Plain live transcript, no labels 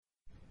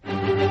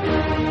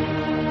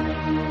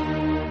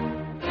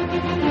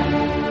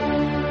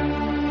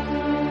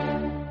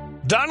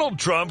Donald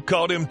Trump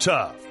called him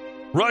tough.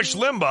 Rush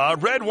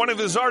Limbaugh read one of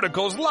his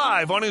articles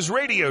live on his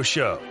radio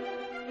show.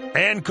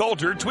 Ann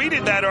Coulter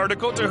tweeted that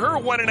article to her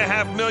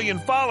 1.5 million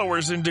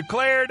followers and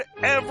declared,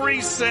 "Every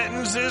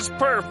sentence is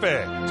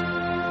perfect."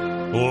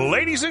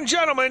 Ladies and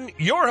gentlemen,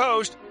 your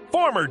host,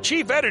 former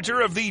chief editor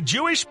of the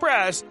Jewish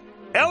Press,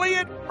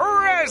 Elliot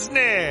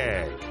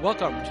Resnick.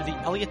 Welcome to the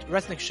Elliot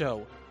Resnick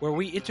Show, where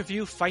we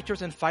interview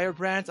fighters and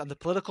firebrands on the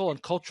political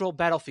and cultural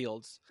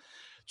battlefields.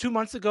 2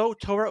 months ago,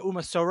 Torah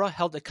Umasora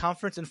held a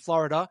conference in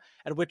Florida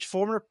at which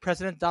former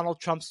President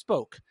Donald Trump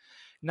spoke.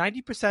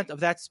 90%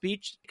 of that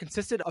speech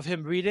consisted of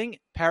him reading,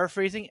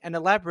 paraphrasing, and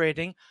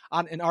elaborating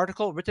on an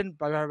article written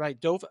by Rabbi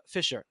Dov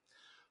Fisher.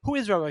 Who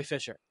is Rabbi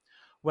Fisher?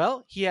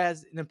 Well, he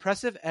has an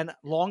impressive and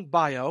long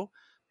bio.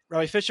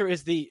 Rabbi Fisher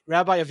is the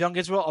Rabbi of Young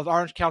Israel of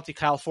Orange County,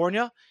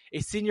 California, a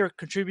senior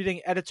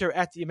contributing editor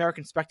at the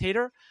American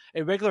Spectator,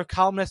 a regular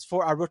columnist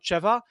for Arutz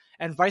Sheva,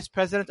 and vice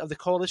president of the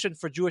Coalition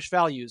for Jewish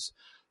Values.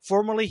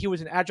 Formerly, he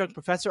was an adjunct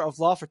professor of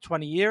law for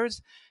 20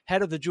 years,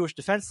 head of the Jewish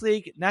Defense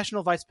League,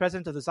 national vice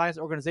president of the Zionist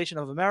Organization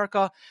of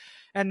America,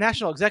 and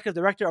national executive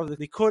director of the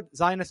Likud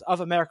Zionists of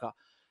America.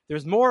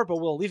 There's more, but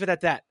we'll leave it at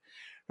that.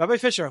 Rabbi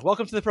Fisher,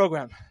 welcome to the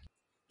program.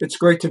 It's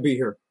great to be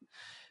here.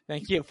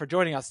 Thank you for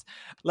joining us.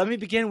 Let me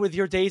begin with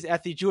your days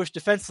at the Jewish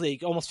Defense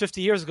League, almost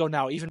 50 years ago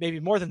now, even maybe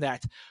more than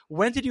that.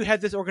 When did you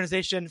head this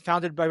organization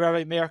founded by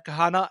Rabbi Meir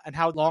Kahane, and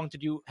how long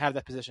did you have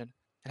that position?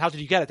 And how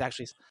did you get it,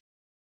 actually?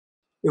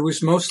 It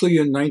was mostly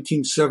in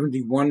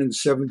 1971 and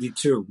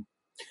 72.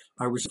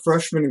 I was a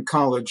freshman in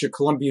college at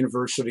Columbia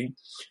University,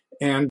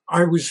 and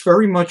I was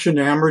very much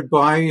enamored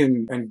by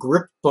and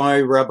gripped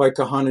by Rabbi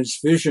Kahane's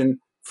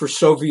vision for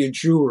Soviet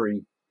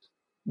Jewry.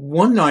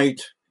 One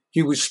night,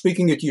 he was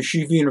speaking at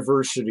Yeshiva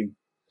University,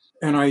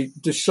 and I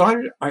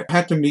decided I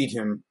had to meet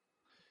him.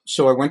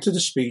 So I went to the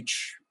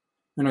speech,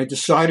 and I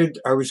decided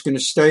I was going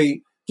to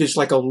stay. There's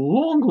like a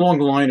long, long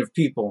line of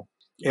people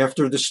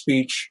after the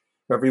speech.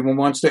 Everyone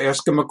wants to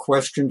ask him a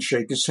question,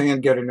 shake his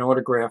hand, get an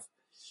autograph.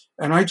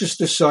 And I just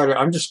decided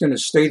I'm just going to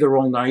stay there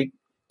all night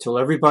till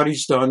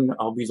everybody's done.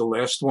 I'll be the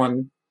last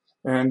one.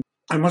 And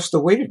I must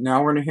have waited an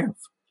hour and a half.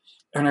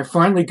 And I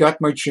finally got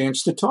my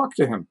chance to talk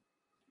to him.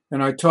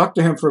 And I talked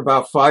to him for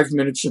about 5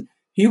 minutes. And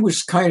he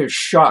was kind of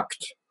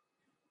shocked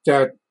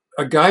that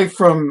a guy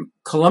from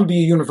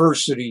Columbia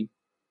University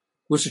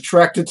was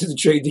attracted to the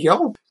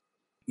JDL.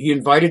 He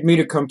invited me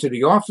to come to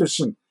the office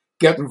and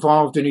get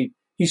involved. And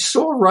he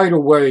saw right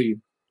away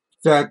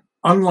that,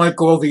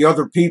 unlike all the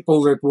other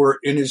people that were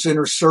in his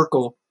inner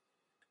circle,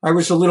 I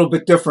was a little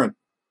bit different.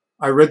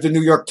 I read the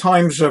New York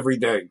Times every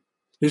day.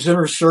 His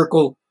inner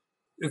circle,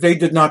 they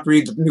did not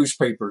read the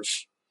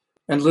newspapers.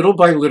 And little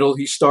by little,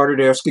 he started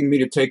asking me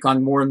to take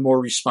on more and more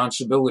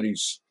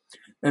responsibilities.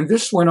 And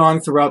this went on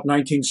throughout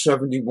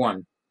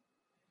 1971.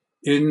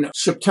 In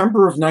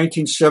September of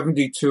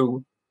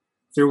 1972,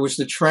 there was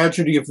the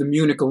tragedy of the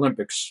Munich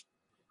Olympics,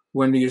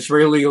 when the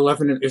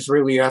 11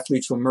 Israeli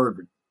athletes were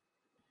murdered.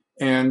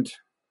 And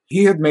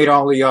he had made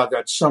Aliyah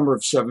that summer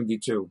of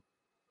 72.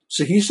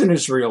 So he's in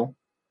Israel,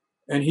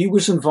 and he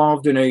was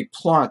involved in a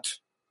plot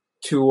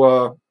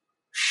to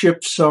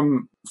ship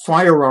some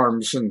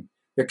firearms and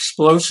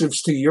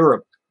explosives to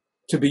Europe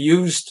to be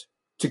used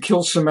to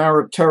kill some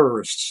Arab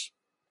terrorists.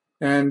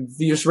 And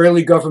the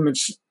Israeli government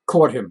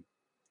caught him.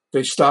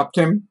 They stopped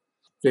him.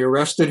 They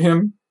arrested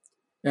him.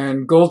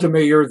 And Golda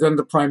Meir, then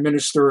the prime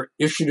minister,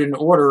 issued an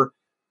order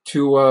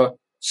to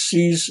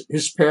seize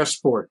his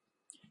passport,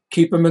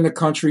 keep him in the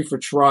country for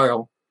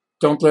trial,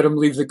 don't let him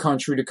leave the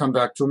country to come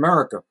back to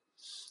America.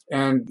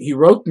 And he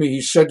wrote me,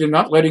 he said, they're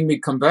not letting me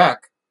come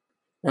back.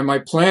 And my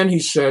plan, he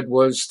said,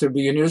 was to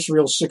be in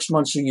Israel 6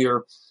 months a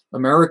year,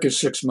 America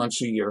 6 months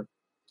a year.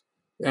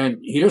 And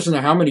he doesn't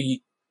know how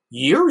many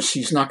years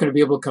he's not going to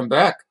be able to come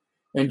back.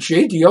 And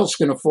JDL is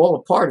going to fall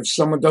apart if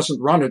someone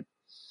doesn't run it.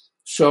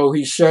 So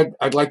he said,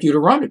 I'd like you to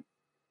run it.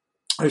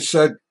 I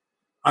said,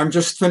 I'm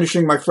just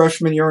finishing my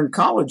freshman year in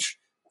college.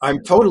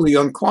 I'm totally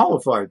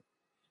unqualified.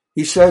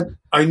 He said,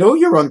 I know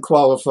you're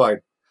unqualified,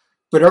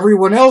 but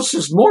everyone else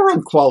is more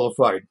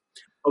unqualified.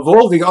 Of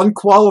all the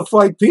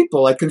unqualified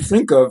people I can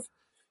think of,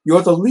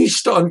 you're the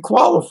least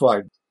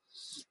unqualified.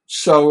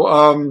 So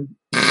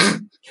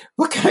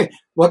what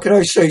can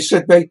I say? He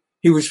said,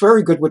 he was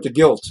very good with the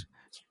guilt.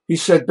 He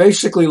said,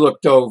 basically,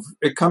 look, Dov,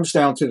 it comes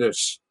down to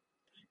this.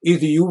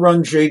 Either you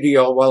run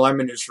JDL while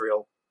I'm in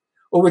Israel,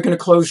 or we're going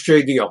to close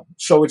JDL.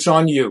 So it's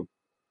on you.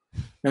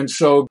 And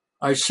so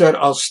I said,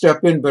 I'll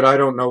step in, but I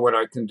don't know what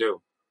I can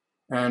do.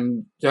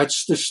 And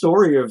that's the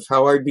story of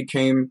how I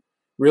became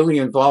really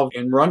involved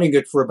in running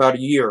it for about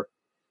a year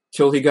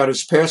till he got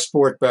his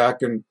passport back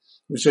and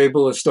was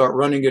able to start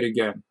running it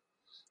again.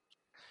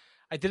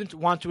 I didn't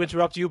want to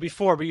interrupt you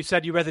before, but you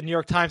said you read the New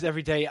York Times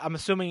every day. I'm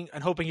assuming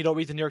and hoping you don't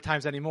read the New York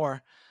Times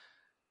anymore.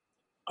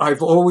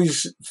 I've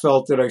always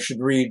felt that I should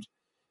read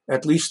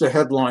at least the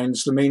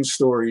headlines, the main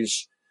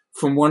stories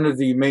from one of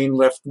the main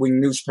left-wing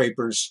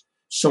newspapers,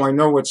 so I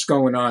know what's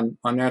going on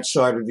that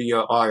side of the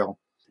aisle.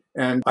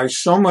 And I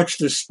so much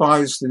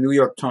despise the New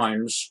York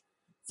Times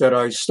that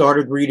I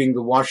started reading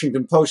the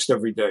Washington Post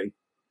every day.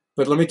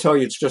 But let me tell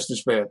you, it's just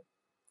as bad.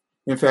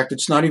 In fact,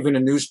 it's not even a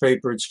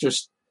newspaper. It's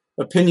just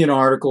opinion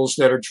articles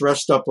that are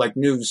dressed up like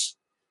news.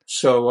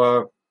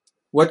 So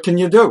what can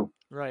you do?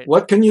 Right.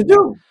 What can you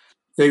do?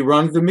 They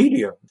run the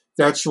media.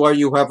 That's why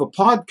you have a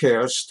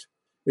podcast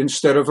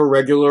instead of a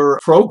regular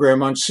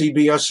program on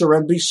CBS or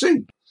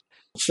NBC.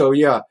 So,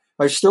 yeah,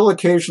 I still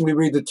occasionally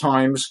read the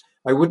Times.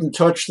 I wouldn't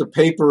touch the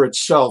paper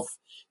itself.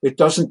 It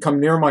doesn't come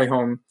near my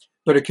home.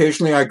 But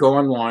occasionally I go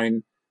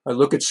online. I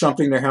look at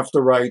something they have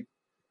to write,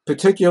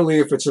 particularly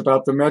if it's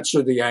about the Mets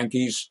or the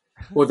Yankees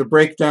or the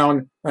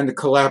breakdown and the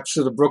collapse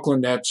of the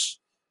Brooklyn Nets.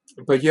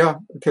 But, yeah,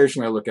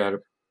 occasionally I look at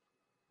it.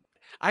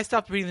 I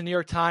stopped reading the New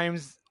York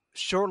Times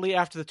shortly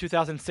after the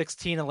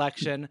 2016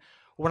 election,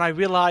 when I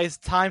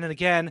realized time and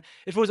again,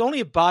 if it was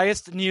only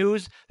biased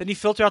news, then you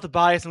filter out the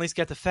bias and at least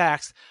get the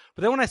facts.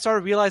 But then when I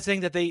started realizing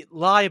that they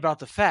lie about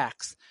the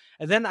facts,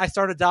 and then I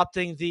started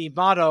adopting the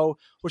motto,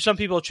 which some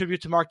people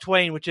attribute to Mark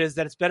Twain, which is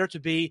that it's better to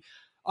be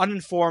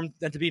uninformed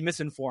than to be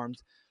misinformed.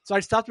 So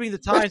I stopped reading the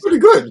Times. That's pretty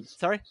good.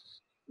 Sorry?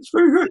 It's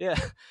pretty good. Yeah.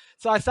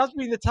 So I stopped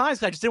reading the Times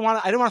because I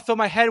didn't want to fill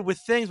my head with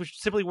things which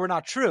simply were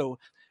not true.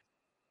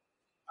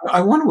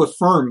 I want to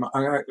affirm,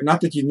 not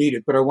that you need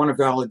it, but I want to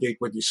validate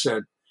what you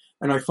said.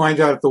 And I find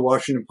out at the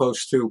Washington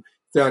Post, too,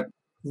 that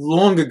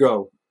long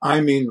ago, I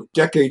mean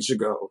decades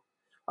ago,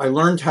 I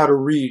learned how to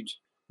read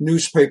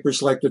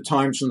newspapers like the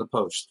Times and the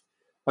Post.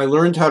 I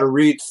learned how to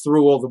read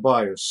through all the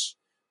bias,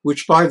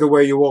 which, by the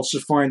way, you also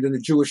find in the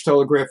Jewish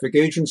Telegraphic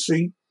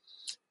Agency,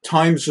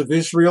 Times of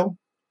Israel,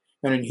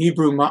 and in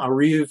Hebrew,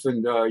 Ma'ariv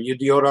and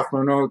Yediot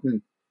Achronot,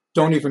 and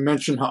don't even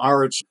mention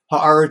Haaretz.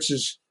 Haaretz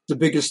is the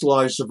biggest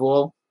lies of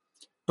all.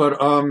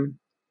 But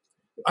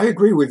I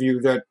agree with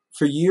you that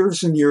for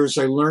years and years,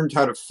 I learned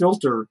how to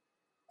filter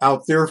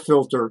out their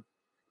filter,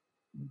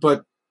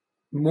 but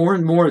more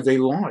and more they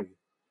lie.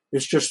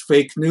 It's just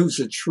fake news.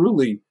 It's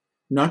truly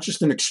not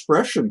just an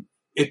expression.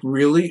 It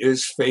really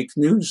is fake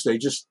news.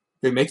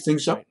 They make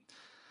things up. Right.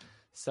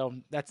 So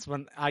that's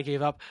when I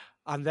gave up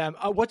on them.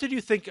 What did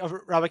you think of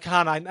Rabbi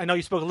Kahana? I know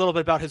you spoke a little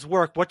bit about his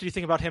work. What did you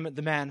think about him,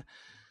 the man?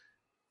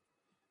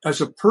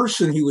 As a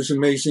person, he was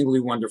amazingly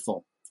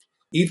wonderful.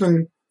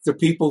 Even the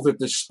people that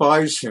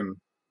despise him,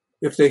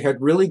 if they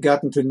had really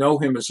gotten to know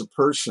him as a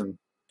person,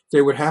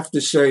 they would have to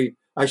say,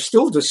 I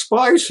still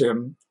despise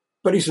him,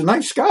 but he's a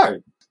nice guy.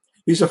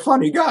 He's a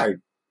funny guy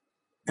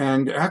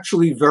and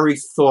actually very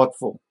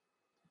thoughtful.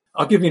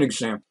 I'll give you an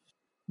example.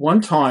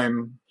 One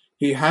time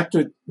he had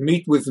to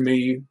meet with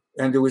me,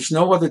 and there was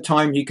no other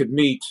time he could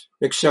meet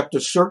except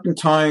a certain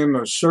time,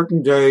 a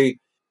certain day,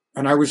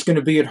 and I was going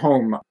to be at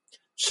home.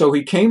 So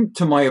he came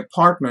to my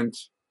apartment.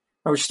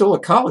 I was still a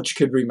college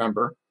kid,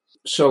 remember?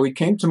 So he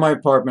came to my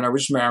apartment. I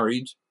was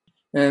married.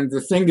 And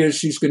the thing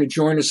is, he's going to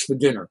join us for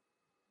dinner.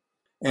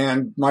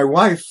 And my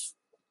wife,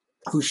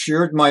 who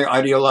shared my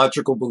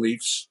ideological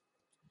beliefs,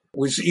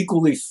 was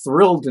equally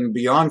thrilled and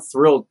beyond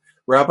thrilled.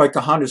 Rabbi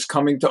Kahana is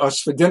coming to us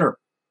for dinner.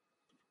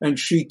 And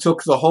she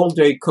took the whole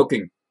day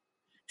cooking.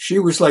 She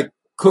was like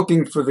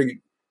cooking for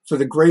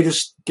the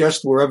greatest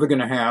guest we're ever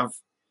going to have.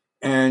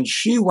 And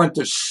she went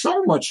to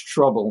so much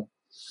trouble.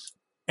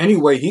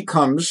 Anyway, he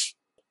comes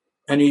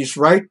and he's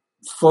right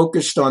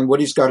focused on what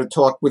he's got to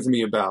talk with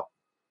me about.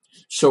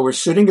 So we're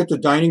sitting at the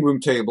dining room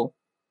table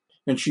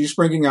and she's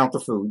bringing out the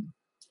food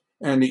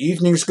and the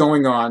evening's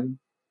going on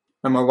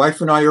and my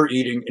wife and I are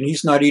eating and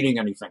he's not eating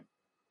anything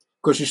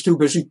because he's too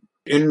busy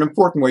in an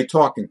important way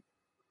talking.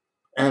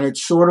 And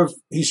it's sort of,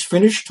 he's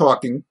finished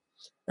talking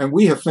and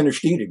we have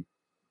finished eating.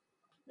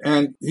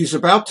 And he's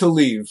about to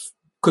leave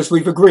because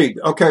we've agreed,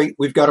 okay,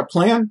 we've got a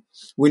plan.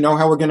 We know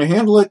how we're going to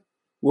handle it.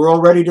 We're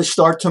all ready to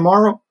start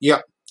tomorrow.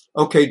 Yep.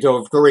 Okay,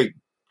 Dov, great.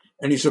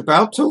 And he's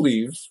about to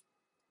leave,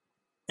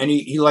 and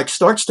he like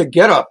starts to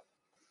get up,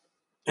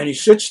 and he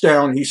sits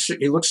down.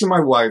 He looks at my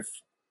wife,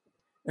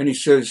 and he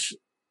says,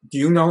 "Do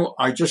you know?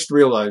 I just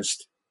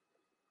realized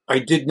I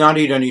did not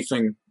eat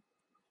anything,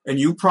 and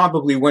you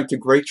probably went to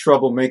great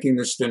trouble making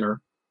this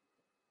dinner,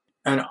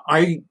 and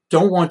I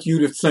don't want you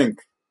to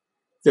think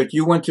that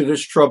you went to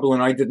this trouble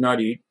and I did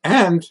not eat,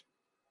 and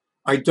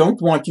I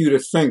don't want you to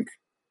think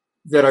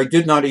that I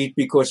did not eat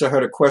because I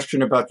had a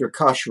question about your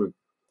kashrut.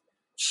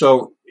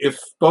 So if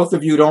both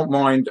of you don't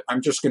mind,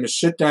 I'm just going to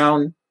sit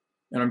down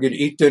and I'm going to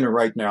eat dinner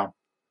right now.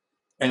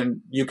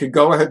 And you could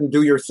go ahead and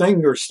do your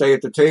thing or stay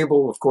at the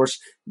table. Of course,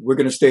 we're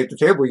going to stay at the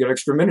table. We get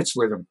extra minutes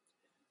with him.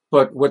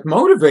 But what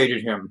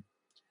motivated him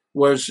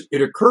was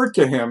it occurred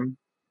to him,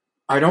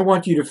 I don't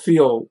want you to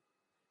feel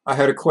I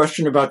had a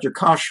question about your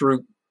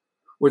kashrut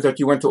or that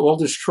you went to all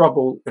this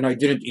trouble and I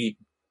didn't eat.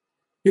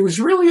 He was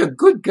really a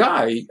good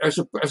guy as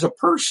a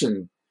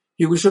person.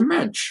 He was a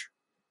mensch.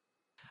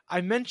 I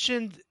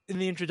mentioned in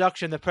the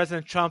introduction that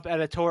President Trump at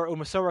a Torah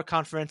Umasora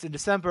conference in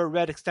December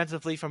read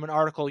extensively from an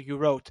article you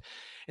wrote.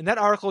 In that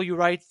article, you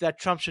write that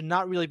Trump should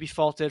not really be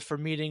faulted for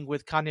meeting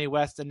with Kanye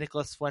West and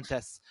Nicholas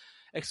Fuentes.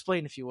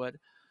 Explain, if you would.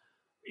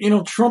 You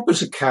know, Trump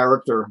is a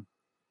character.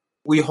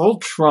 We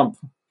hold Trump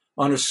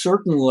on a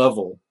certain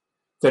level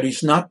that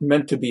he's not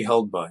meant to be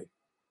held by.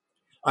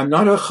 I'm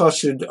not a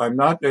chassid. I'm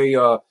not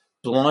a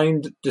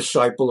blind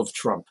disciple of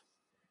Trump.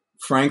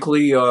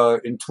 Frankly,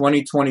 in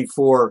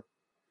 2024,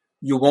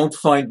 you won't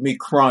find me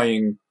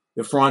crying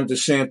if Ron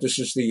DeSantis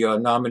is the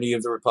nominee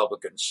of the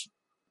Republicans.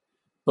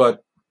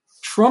 But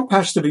Trump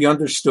has to be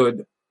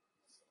understood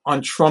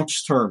on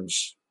Trump's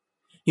terms.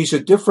 He's a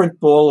different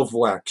ball of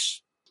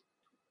wax.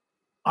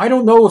 I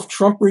don't know if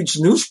Trump reads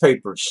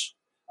newspapers.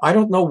 I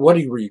don't know what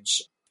he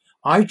reads.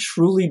 I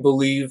truly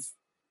believe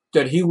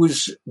that he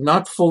was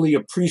not fully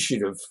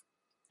appreciative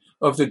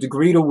of the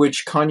degree to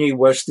which Kanye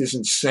West is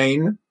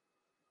insane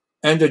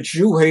and a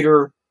Jew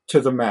hater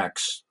to the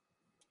max.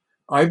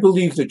 I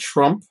believe that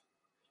Trump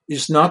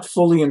is not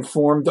fully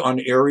informed on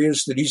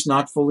areas that he's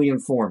not fully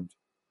informed,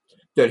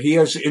 that he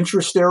has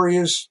interest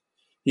areas.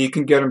 He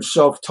can get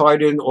himself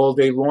tied in all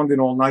day long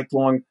and all night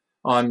long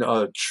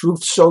on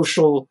Truth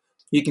Social.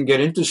 He can get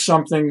into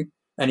something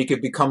and he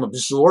could become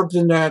absorbed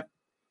in that.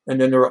 And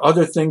then there are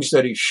other things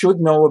that he should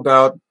know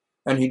about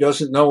and he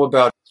doesn't know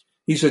about.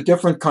 He's a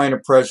different kind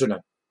of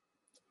president.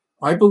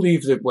 I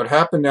believe that what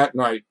happened that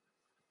night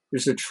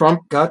is that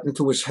Trump got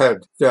into his head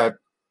that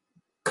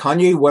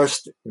Kanye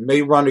West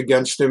may run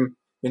against him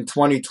in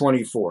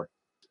 2024.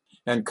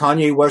 And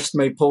Kanye West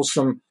may pull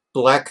some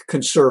black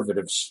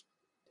conservatives.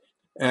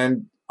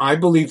 And I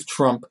believe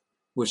Trump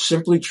was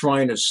simply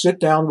trying to sit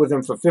down with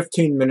him for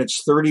 15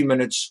 minutes, 30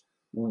 minutes,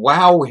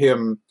 wow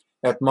him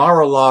at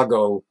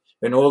Mar-a-Lago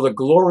and all the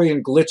glory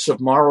and glitz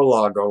of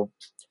Mar-a-Lago,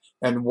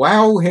 and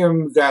wow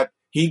him that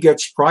he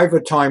gets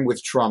private time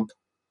with Trump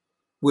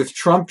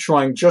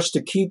trying just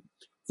to keep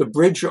the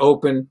bridge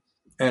open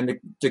and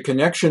the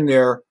connection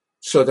there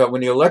so that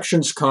when the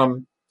elections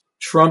come,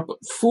 Trump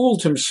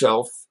fooled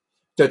himself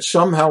that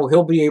somehow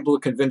he'll be able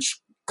to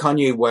convince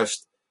Kanye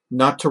West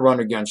not to run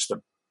against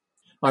him.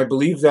 I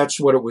believe that's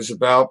what it was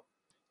about.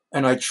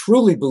 And I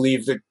truly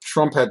believe that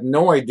Trump had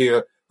no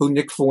idea who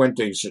Nick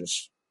Fuentes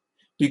is.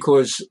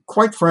 Because,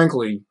 quite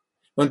frankly,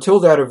 until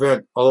that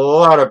event, a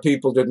lot of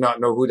people did not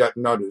know who that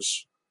nut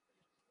is.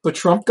 But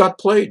Trump got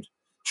played.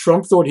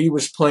 Trump thought he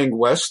was playing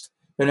West.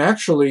 And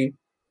actually,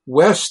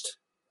 West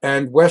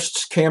and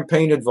West's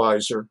campaign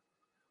advisor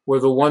were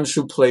the ones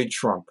who played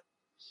Trump.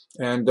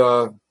 And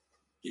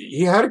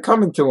he had it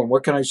coming to him.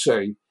 What can I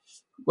say?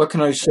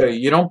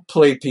 You don't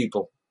play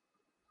people.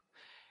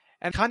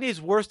 And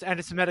Kanye's worst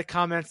anti-Semitic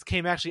comments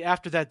came actually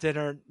after that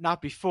dinner,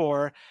 not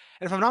before.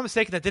 And if I'm not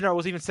mistaken, that dinner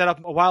was even set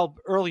up a while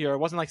earlier. It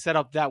wasn't like set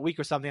up that week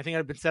or something. I think it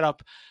had been set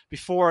up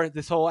before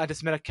this whole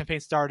anti-Semitic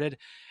campaign started.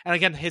 And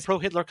again, his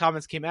pro-Hitler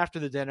comments came after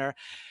the dinner.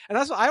 And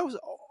that's what I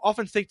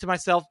often think to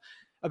myself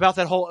about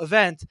that whole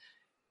event.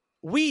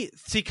 We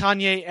see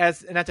Kanye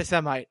as an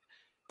anti-Semite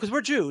because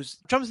we're Jews.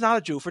 Trump's not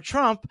a Jew. For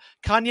Trump,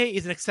 Kanye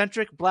is an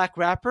eccentric black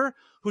rapper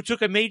who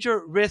took a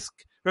major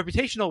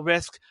reputational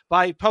risk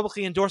by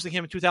publicly endorsing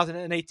him in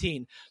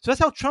 2018. So that's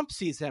how Trump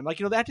sees him. Like,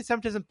 the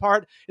anti-Semitism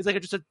part is like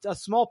just a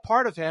small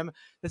part of him.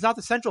 It's not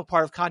the central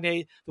part of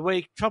Kanye, the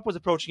way Trump was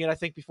approaching it, I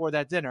think, before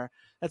that dinner.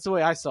 That's the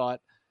way I saw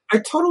it. I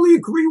totally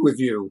agree with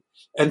you.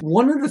 And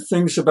one of the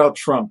things about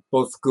Trump,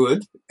 both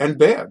good and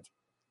bad,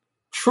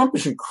 Trump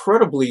is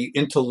incredibly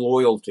into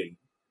loyalty.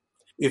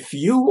 If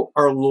you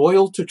are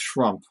loyal to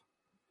Trump,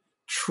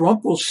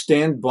 Trump will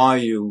stand by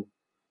you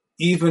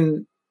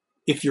even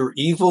if you're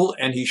evil,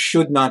 and he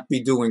should not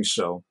be doing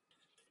so.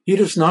 He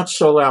does not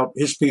sell out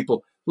his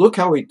people. Look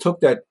how he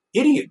took that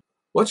idiot,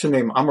 what's her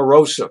name,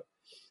 Omarosa.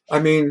 I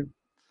mean,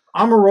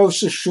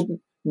 Omarosa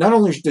shouldn't, not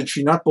only did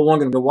she not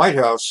belong in the White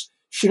House,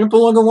 she didn't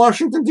belong in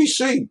Washington,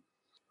 D.C.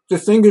 The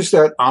thing is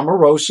that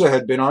Omarosa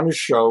had been on his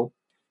show.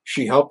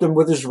 She helped him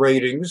with his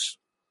ratings.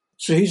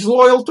 So he's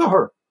loyal to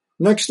her.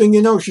 Next thing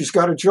you know, she's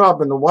got a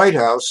job in the White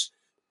House.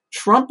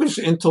 Trump is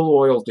into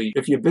loyalty.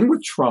 If you've been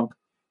with Trump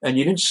and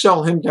you didn't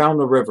sell him down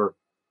the river,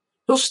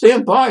 he'll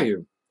stand by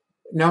you.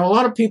 Now, a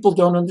lot of people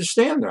don't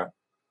understand that,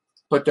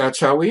 but that's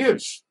how he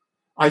is.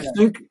 I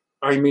think,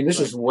 this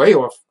is way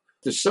off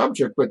the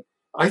subject, but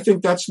I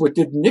think that's what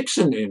did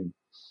Nixon in.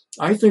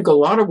 I think a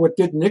lot of what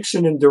did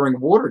Nixon in during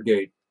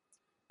Watergate,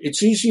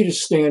 it's easy to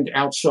stand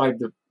outside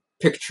the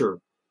picture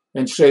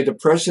and say the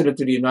president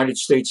of the United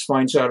States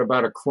finds out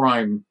about a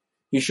crime,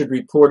 he should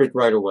report it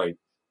right away.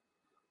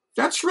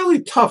 That's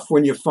really tough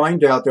when you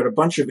find out that a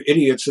bunch of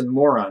idiots and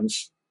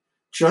morons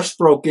just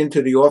broke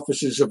into the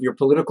offices of your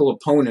political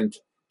opponent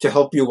to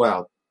help you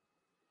out.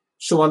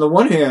 So on the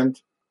one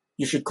hand,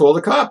 you should call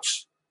the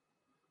cops.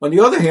 On the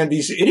other hand,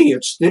 these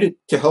idiots did it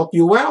to help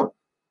you out.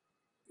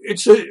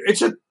 It's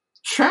a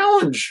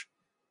challenge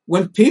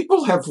when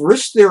people have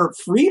risked their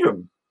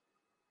freedom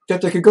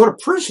that they could go to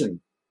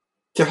prison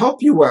to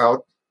help you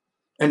out,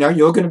 and now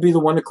you're going to be the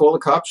one to call the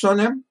cops on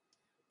them?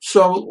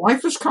 So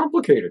life is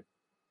complicated.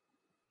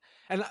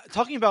 And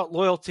talking about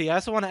loyalty, I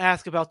also want to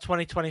ask about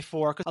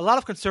 2024, because a lot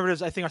of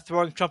conservatives, I think, are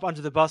throwing Trump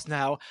under the bus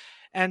now.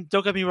 And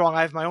don't get me wrong,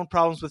 I have my own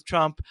problems with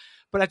Trump.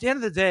 But at the end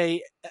of the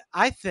day,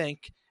 I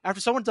think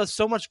after someone does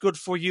so much good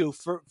for you,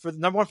 for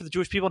number one, for the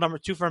Jewish people, number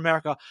two, for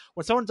America,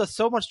 when someone does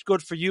so much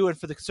good for you and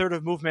for the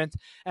conservative movement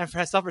and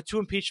has suffered 2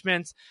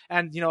 impeachments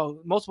and,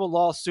 multiple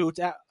lawsuits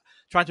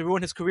trying to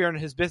ruin his career and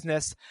his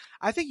business,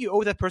 I think you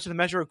owe that person a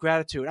measure of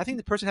gratitude. I think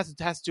the person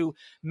has to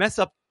mess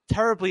up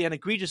terribly and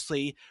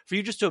egregiously for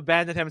you just to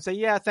abandon him and say,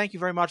 yeah, thank you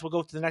very much, we'll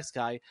go to the next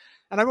guy.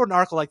 And I wrote an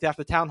article like that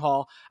for the town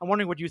hall. I'm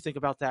wondering what you think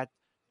about that.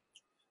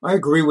 I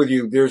agree with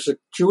you. There's a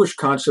Jewish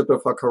concept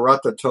of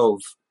hakarat tov,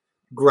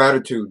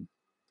 gratitude.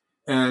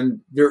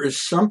 And there is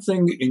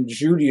something in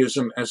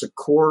Judaism as a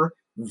core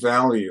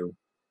value,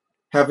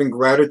 having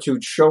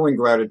gratitude, showing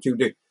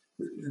gratitude.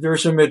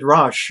 There's a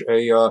midrash,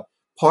 a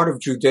part of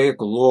Judaic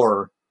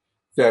lore,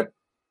 that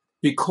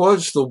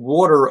because the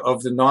water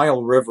of the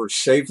Nile River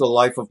saved the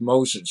life of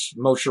Moshe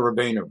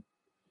Rabbeinu,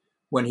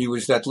 when he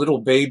was that little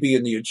baby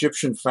and the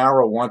Egyptian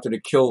pharaoh wanted to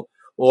kill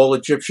all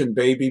Egyptian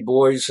baby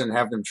boys and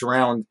have them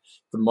drowned,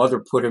 the mother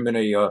put him in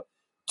a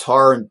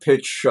tar and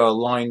pitch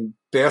lined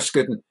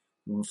basket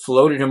and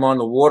floated him on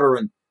the water,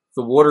 and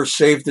the water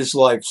saved his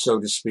life, so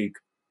to speak.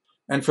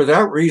 And for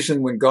that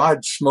reason, when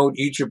God smote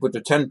Egypt with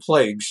the 10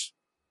 plagues,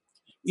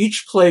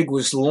 each plague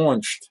was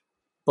launched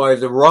by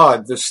the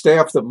rod, the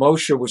staff that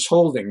Moshe was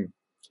holding,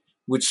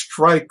 would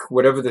strike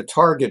whatever the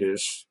target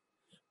is.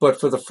 But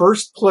for the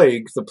first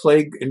plague, the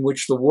plague in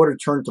which the water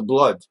turned to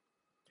blood,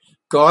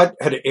 God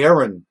had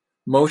Aaron,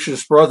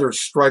 Moshe's brother,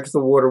 strike the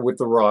water with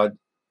the rod,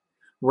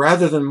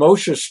 rather than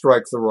Moshe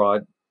strike the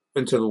rod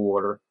into the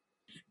water,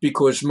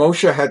 because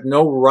Moshe had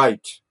no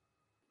right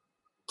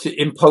to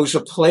impose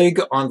a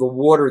plague on the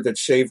water that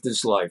saved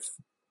his life.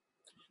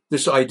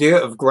 This idea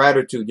of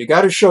gratitude, you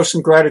got to show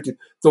some gratitude.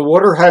 The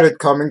water had it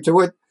coming to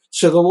it,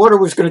 so the water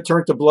was going to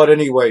turn to blood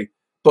anyway.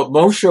 But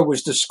Moshe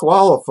was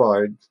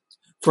disqualified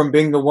from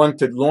being the one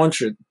to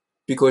launch it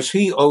because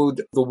he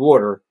owed the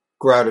water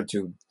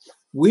gratitude.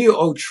 We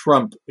owe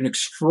Trump an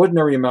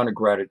extraordinary amount of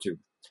gratitude.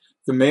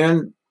 The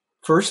man,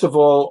 first of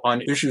all,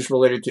 on issues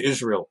related to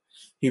Israel,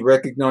 he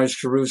recognized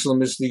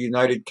Jerusalem as the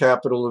united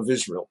capital of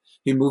Israel.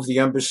 He moved the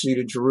embassy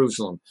to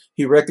Jerusalem.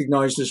 He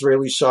recognized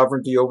Israeli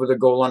sovereignty over the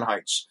Golan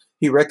Heights.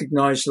 He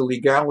recognized the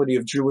legality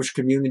of Jewish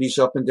communities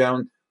up and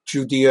down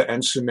Judea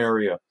and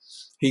Samaria.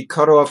 He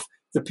cut off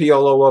the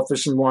PLO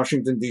office in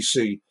Washington,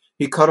 D.C.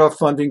 He cut off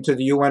funding to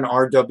the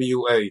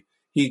UNRWA.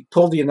 He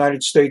pulled the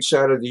United States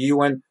out of the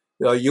UN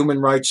Human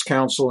Rights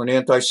Council, an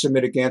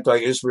anti-Semitic,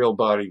 anti-Israel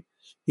body.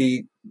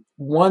 He,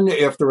 one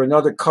after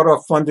another, cut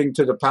off funding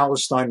to the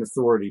Palestine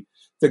Authority.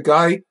 The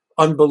guy,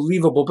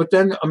 unbelievable. But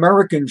then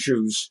American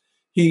Jews,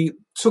 he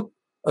took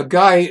a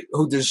guy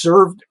who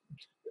deserved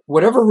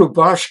whatever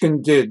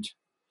Rubashkin did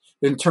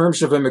in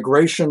terms of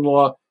immigration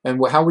law and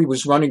how he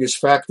was running his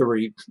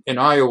factory in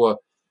Iowa.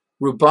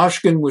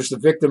 Rubashkin was the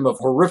victim of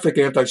horrific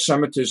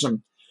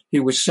anti-Semitism. He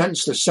was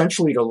sentenced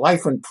essentially to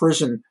life in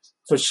prison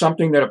for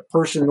something that a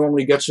person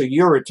normally gets a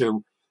year or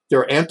two.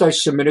 They're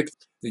anti-Semitic.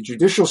 The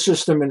judicial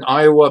system in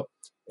Iowa,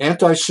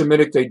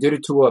 anti-Semitic. They did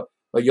it to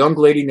a young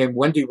lady named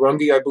Wendy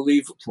Runge, I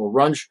believe, or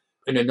Runge.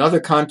 In another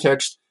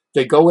context,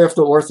 they go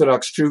after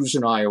Orthodox Jews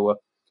in Iowa.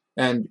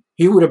 And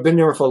he would have been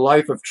there for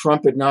life if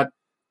Trump had not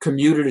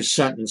commuted his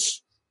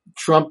sentence.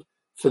 Trump,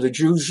 for the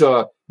Jews,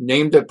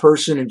 named a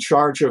person in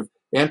charge of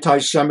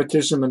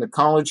anti-Semitism in the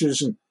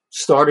colleges and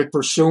started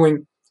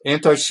pursuing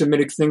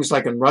anti-Semitic things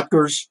like in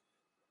Rutgers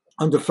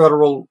under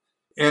federal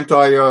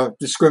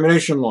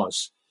anti-discrimination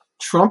laws.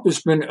 Trump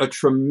has been a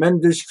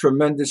tremendous,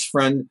 tremendous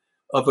friend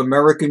of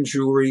American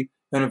Jewry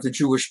and of the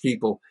Jewish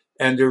people.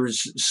 And there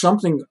is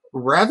something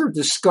rather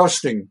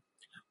disgusting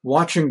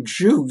watching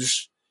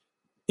Jews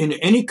in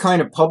any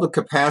kind of public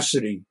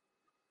capacity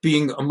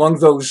being among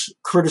those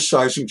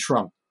criticizing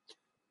Trump.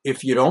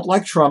 If you don't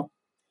like Trump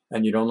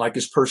and you don't like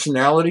his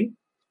personality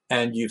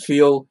and you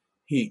feel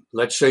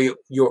let's say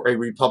you're a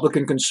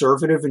Republican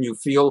conservative and you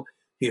feel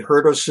he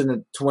hurt us in the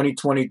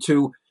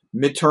 2022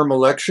 midterm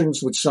elections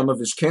with some of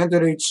his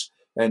candidates,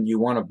 and you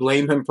want to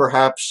blame him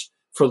perhaps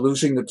for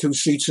losing the 2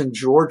 seats in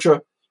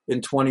Georgia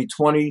in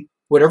 2020,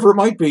 whatever it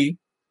might be,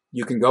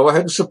 you can go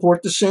ahead and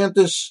support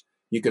DeSantis.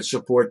 You could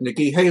support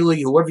Nikki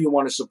Haley, whoever you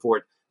want to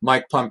support,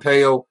 Mike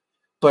Pompeo.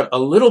 But a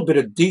little bit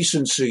of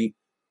decency,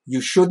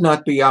 you should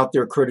not be out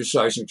there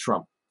criticizing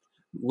Trump.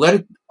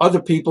 Let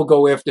other people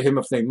go after him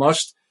if they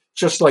must,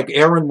 just like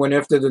Aaron went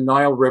after the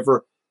Nile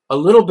River. A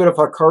little bit of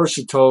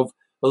hakarat tov,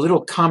 a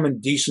little common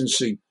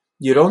decency.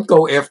 You don't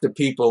go after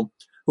people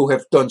who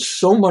have done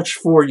so much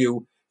for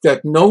you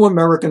that no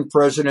American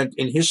president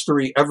in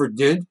history ever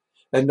did,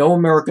 and no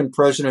American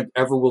president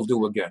ever will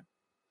do again.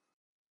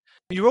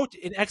 You wrote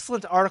an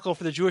excellent article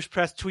for the Jewish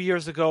Press 2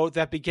 years ago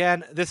that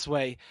began this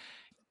way.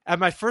 At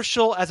my first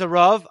shul as a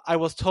Rav, I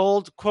was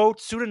told, quote,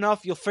 soon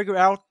enough you'll figure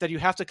out that you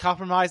have to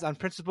compromise on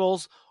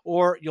principles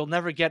or you'll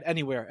never get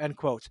anywhere, end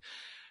quote.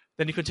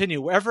 Then you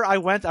continue, wherever I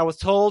went, I was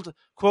told,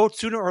 quote,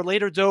 sooner or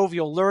later, Dove,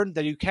 you'll learn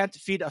that you can't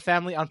feed a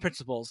family on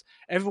principles.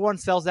 Everyone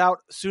sells out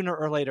sooner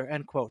or later,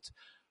 end quote.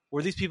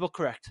 Were these people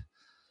correct?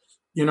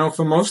 You know,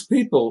 for most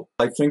people,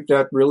 I think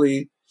that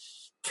really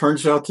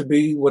turns out to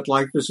be what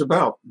life is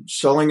about,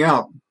 selling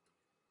out.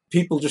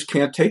 People just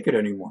can't take it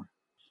anymore.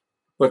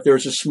 But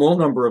there's a small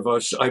number of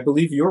us, I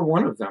believe you're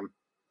one of them.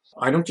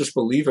 I don't just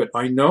believe it,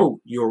 I know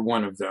you're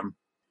one of them.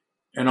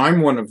 And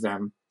I'm one of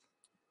them.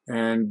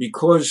 And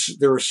because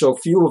there are so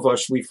few of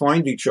us, we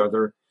find each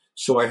other.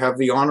 So I have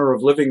the honor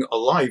of living a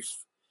life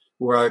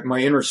my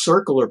inner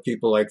circle are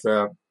people like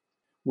that,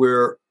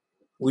 where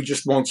we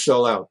just won't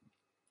sell out.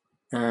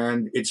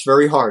 And it's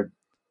very hard.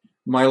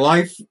 My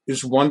life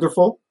is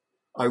wonderful.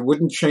 I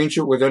wouldn't change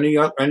it with any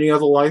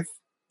other life,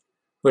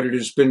 but it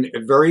has been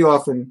very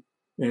often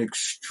an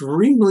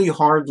extremely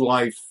hard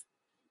life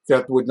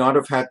that would not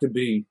have had to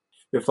be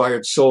if I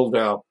had sold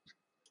out.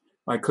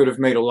 I could have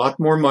made a lot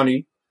more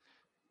money.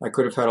 I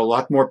could have had a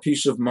lot more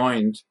peace of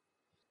mind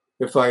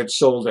if I had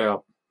sold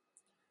out.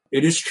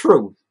 It is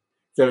true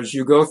that as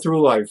you go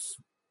through life,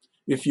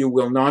 if you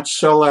will not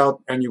sell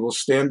out and you will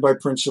stand by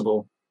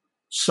principle,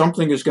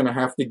 something is going to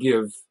have to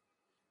give.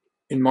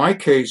 In my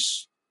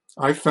case,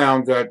 I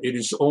found that it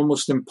is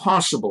almost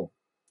impossible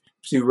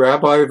to be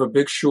rabbi of a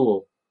big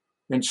shul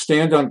and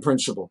stand on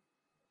principle.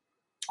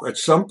 At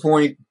some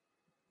point,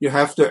 you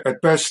have to,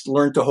 at best,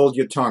 learn to hold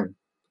your tongue,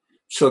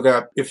 so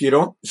that if you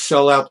don't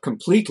sell out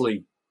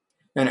completely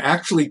and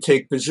actually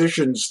take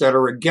positions that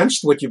are against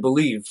what you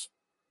believe,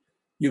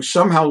 you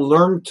somehow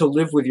learn to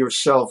live with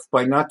yourself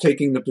by not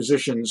taking the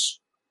positions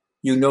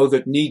you know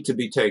that need to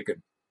be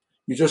taken.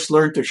 You just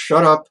learn to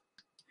shut up,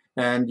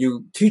 and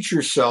you teach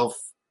yourself,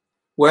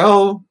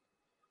 well,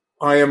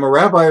 I am a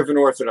rabbi of an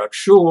Orthodox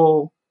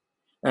shul,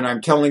 and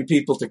I'm telling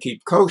people to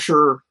keep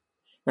kosher,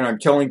 and I'm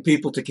telling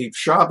people to keep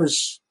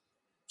Shabbos,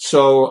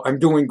 so I'm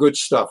doing good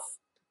stuff.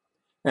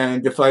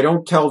 And if I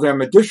don't tell them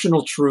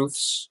additional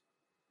truths,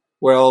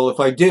 well, if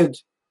I did,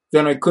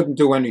 then I couldn't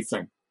do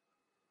anything.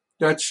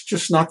 That's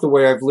just not the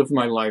way I've lived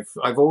my life.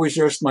 I've always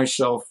asked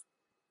myself,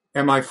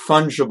 am I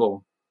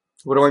fungible?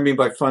 What do I mean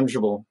by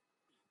fungible?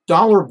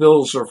 Dollar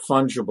bills are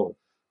fungible.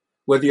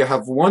 Whether you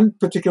have one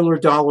particular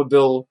dollar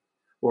bill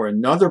or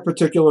another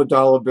particular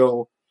dollar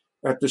bill,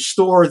 at the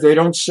store, they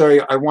don't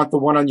say, I want the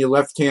one on your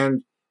left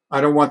hand,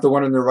 I don't want the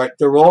one on the right.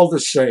 They're all the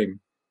same.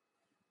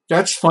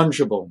 That's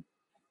fungible.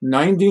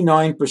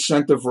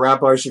 99% of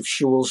rabbis of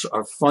shuls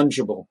are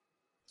fungible.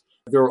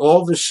 They're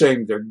all the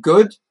same. They're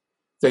good.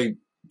 They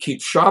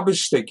keep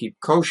Shabbos. They keep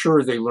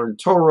kosher. They learn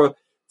Torah.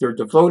 They're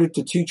devoted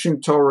to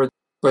teaching Torah,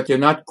 but they're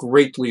not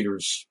great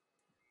leaders.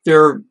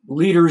 They're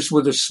leaders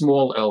with a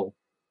small L,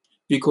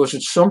 because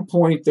at some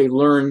point they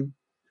learn,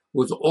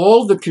 with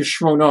all the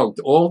kishronot,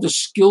 all the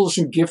skills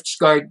and gifts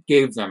God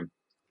gave them,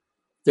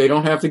 they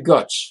don't have the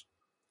guts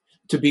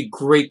to be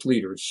great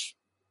leaders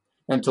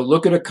and to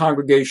look at a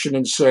congregation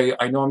and say,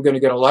 I know I'm going to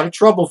get a lot of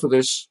trouble for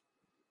this,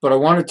 but I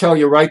want to tell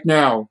you right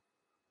now,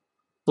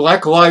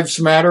 Black Lives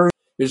Matter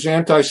is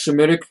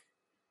anti-Semitic,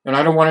 and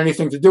I don't want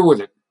anything to do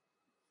with it.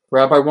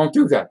 Rabbi won't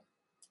do that,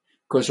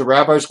 because the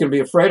rabbi's going to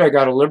be afraid I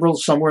got a liberal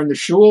somewhere in the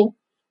shul,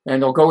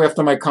 and they'll go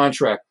after my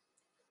contract.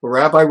 The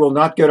rabbi will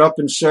not get up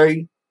and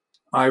say,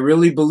 I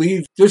really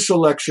believe this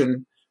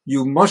election,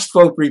 you must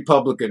vote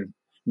Republican,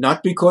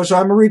 not because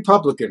I'm a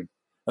Republican.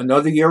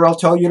 Another year I'll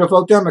tell you to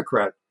vote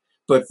Democrat.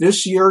 But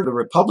this year, the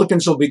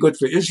Republicans will be good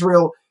for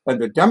Israel, and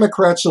the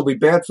Democrats will be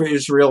bad for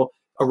Israel.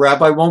 A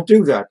rabbi won't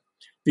do that,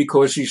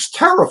 because he's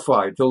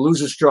terrified he'll lose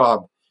his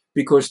job,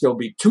 because there'll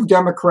be 2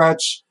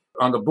 Democrats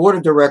on the board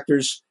of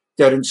directors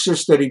that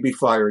insist that he be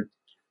fired.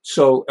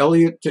 So,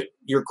 Elliot, to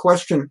your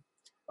question,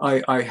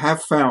 I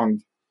have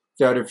found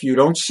that if you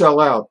don't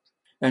sell out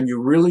and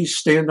you really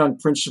stand on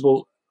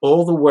principle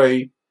all the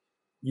way,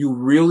 you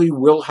really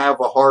will have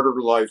a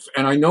harder life.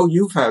 And I know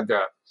you've had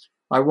that.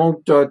 I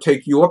won't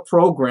take your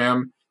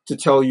program to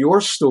tell your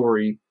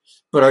story,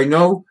 but I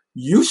know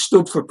you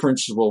stood for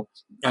principle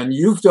and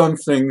you've done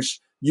things.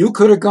 You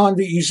could have gone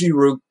the easy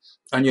route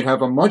and you'd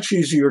have a much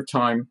easier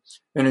time.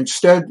 And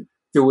instead,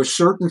 there were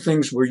certain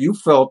things where you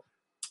felt,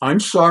 I'm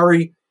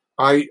sorry,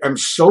 I am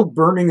so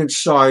burning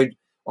inside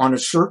on a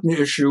certain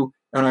issue,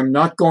 and I'm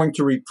not going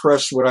to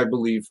repress what I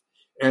believe.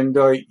 And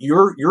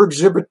you're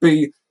Exhibit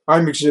B,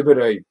 I'm Exhibit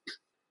A.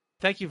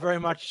 Thank you very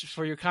much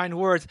for your kind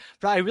words.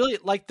 But I really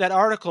like that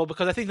article,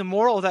 because I think the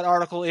moral of that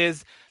article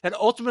is that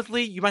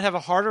ultimately you might have a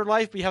harder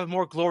life, but you have a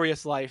more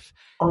glorious life.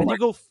 And you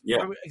go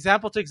from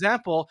example to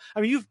example.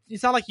 I mean,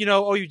 it's not like, you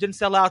didn't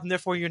sell out and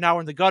therefore you're now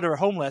in the gutter or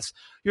homeless.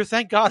 You're,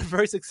 thank God,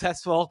 very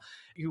successful.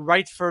 You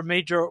write for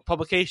major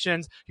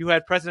publications. You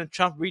had President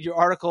Trump read your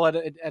article at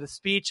a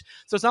speech.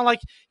 So it's not like,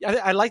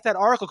 I like that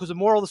article, because the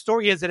moral of the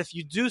story is that if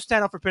you do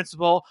stand up for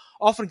principle,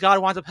 often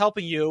God winds up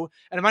helping you.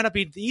 And it might not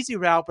be the easy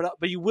route,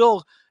 but you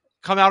will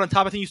come out on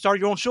top. I think you started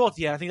your own shul at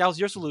the end. I think that was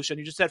your solution.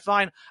 You just said,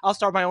 fine, I'll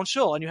start my own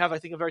shul. And you have, I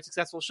think, a very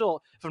successful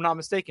shul, if I'm not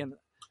mistaken.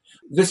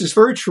 This is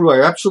very true.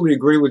 I absolutely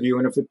agree with you.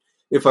 And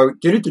if I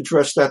didn't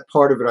address that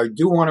part of it, I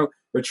do want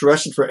to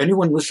address it for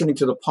anyone listening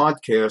to the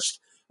podcast.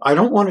 I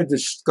don't want to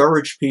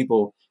discourage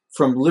people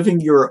from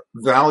living your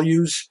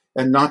values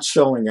and not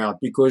selling out,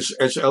 because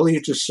as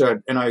Elliot just said,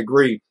 and I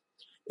agree,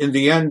 in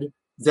the end,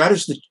 that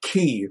is the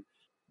key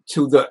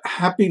to the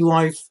happy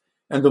life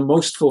and the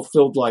most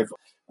fulfilled life.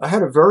 I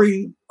had a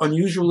very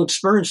unusual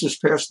experience this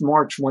past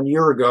March, 1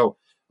 year ago.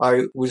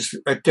 I was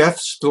at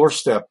death's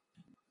doorstep.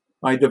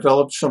 I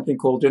developed something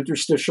called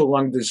interstitial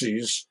lung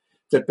disease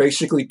that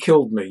basically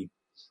killed me.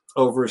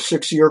 Over a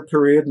 6-year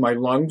period, my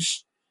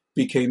lungs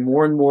became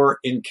more and more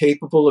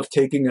incapable of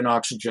taking in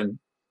oxygen.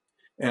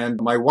 And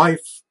my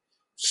wife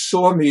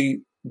saw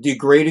me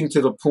degrading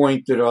to the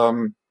point that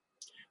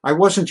I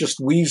wasn't just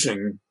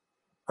wheezing.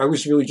 I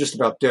was really just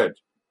about dead.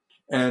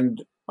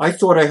 And I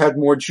thought I had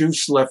more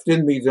juice left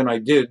in me than I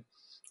did.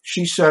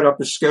 She set up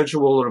a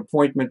schedule, an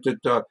appointment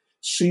at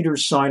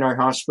Cedars-Sinai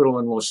Hospital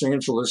in Los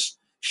Angeles.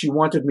 She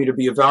wanted me to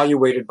be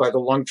evaluated by the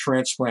lung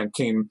transplant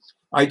team.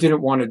 I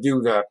didn't want to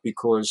do that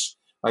because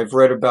I've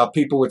read about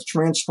people with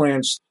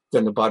transplants,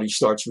 then the body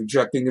starts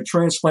rejecting the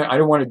transplant. I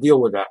don't want to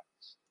deal with that.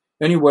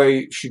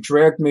 Anyway, she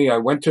dragged me. I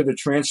went to the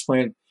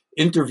transplant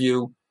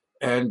interview,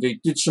 and they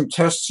did some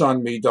tests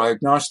on me,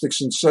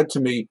 diagnostics, and said to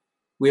me,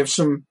 "We have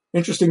some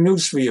interesting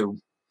news for you.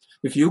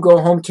 If you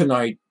go home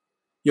tonight,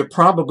 you're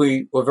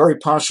probably or very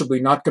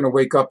possibly not going to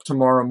wake up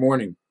tomorrow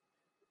morning.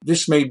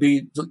 This may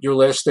be your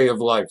last day of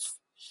life.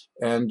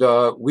 And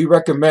we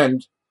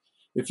recommend,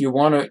 if you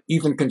want to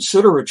even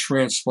consider a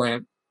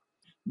transplant,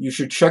 you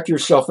should check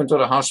yourself into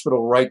the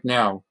hospital right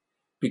now,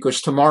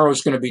 because tomorrow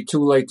is going to be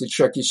too late to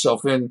check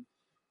yourself in.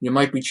 You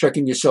might be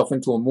checking yourself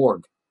into a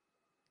morgue."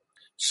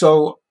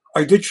 So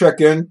I did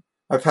check in.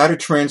 I've had a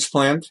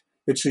transplant.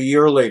 It's a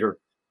year later.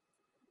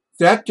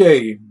 That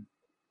day,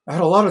 I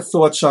had a lot of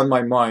thoughts on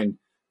my mind.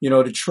 You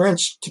know, to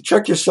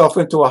check yourself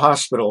into a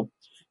hospital,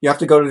 you have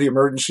to go to the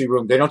emergency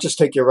room. They don't just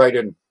take you right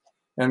in.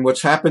 And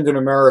what's happened in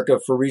America,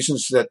 for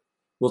reasons that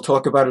we'll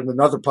talk about in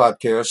another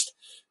podcast,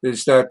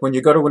 is that when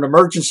you go to an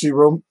emergency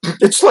room,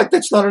 it's like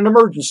that's not an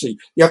emergency.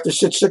 You have to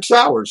sit 6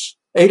 hours,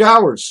 8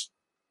 hours.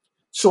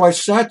 So I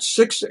sat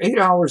 6, 8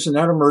 hours in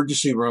that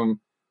emergency room,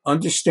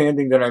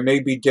 understanding that I may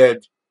be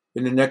dead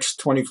in the next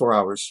 24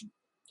 hours.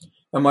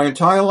 And my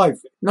entire life,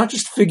 not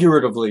just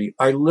figuratively,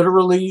 I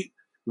literally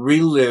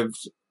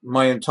relived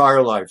my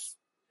entire life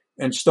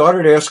and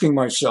started asking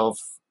myself,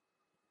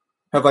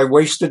 have I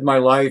wasted my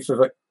life?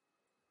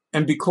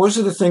 And because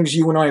of the things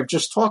you and I have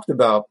just talked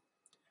about,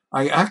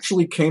 I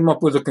actually came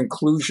up with a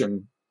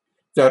conclusion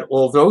that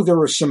although there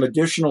are some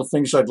additional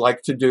things I'd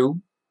like to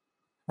do,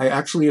 I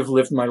actually have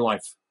lived my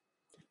life.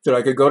 That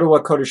I could go to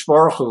HaKadosh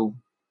Baruch Hu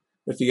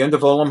at the end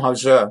of Olam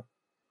Hazeh,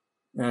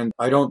 and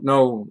I don't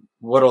know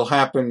what'll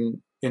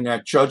happen in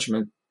that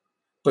judgment,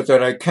 but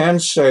that I can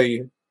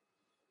say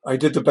I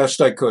did the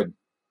best I could.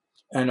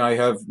 And I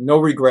have no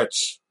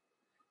regrets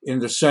in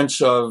the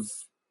sense of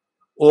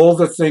all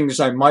the things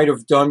I might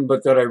have done,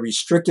 but that I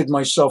restricted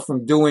myself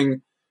from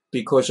doing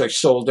because I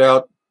sold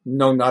out.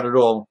 No, not at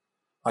all.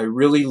 I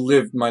really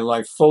lived my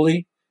life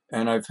fully,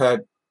 and I've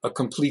had a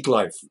complete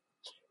life.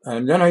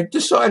 And then I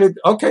decided,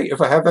 okay, if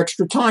I have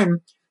extra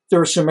time,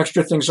 there are some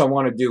extra things I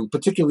want to do,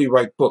 particularly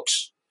write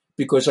books,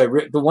 because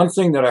the one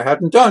thing that I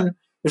hadn't done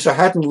is I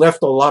hadn't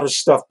left a lot of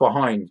stuff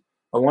behind.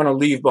 I want to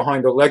leave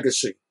behind a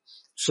legacy.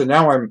 So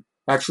now I'm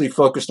actually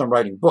focused on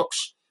writing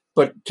books.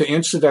 But to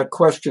answer that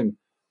question,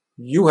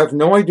 you have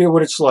no idea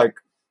what it's like,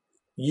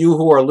 you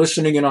who are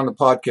listening in on the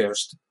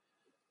podcast,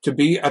 to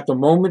be at the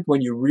moment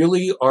when you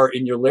really are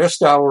in your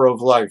last hour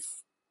of life,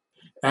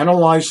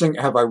 analyzing,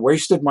 have I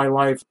wasted my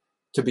life?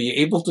 To be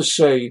able to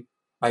say,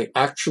 I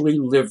actually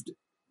lived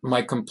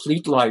my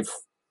complete life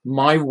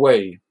my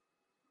way,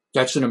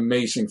 that's an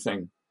amazing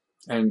thing.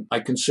 And I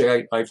can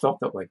say I felt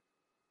that way.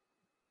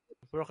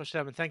 Baruch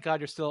Hashem, and thank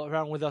God you're still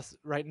around with us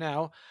right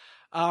now.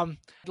 The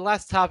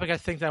last topic I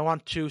think that I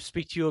want to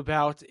speak to you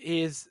about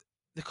is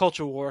the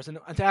culture wars, and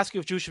to ask you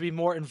if Jews should be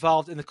more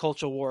involved in the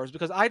culture wars,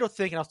 because I don't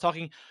think, and I was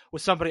talking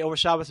with somebody over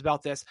Shabbos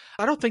about this,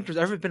 I don't think there's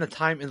ever been a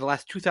time in the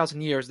last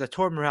 2,000 years that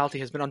Torah morality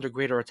has been under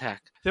greater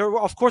attack. There,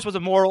 of course, was a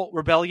moral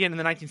rebellion in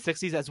the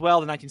 1960s as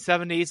well, the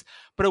 1970s,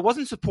 but it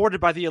wasn't supported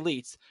by the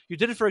elites. You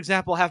didn't, for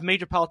example, have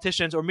major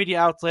politicians or media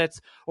outlets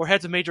or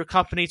heads of major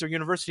companies or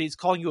universities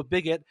calling you a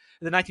bigot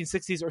in the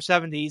 1960s or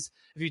 70s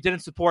if you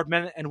didn't support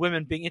men and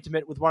women being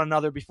intimate with one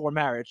another before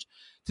marriage.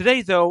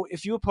 Today, though,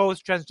 if you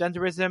oppose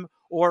transgenderism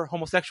or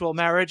homosexual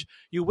marriage,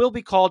 you will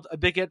be called a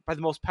bigot by the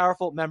most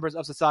powerful members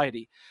of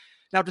society.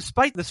 Now,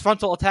 despite this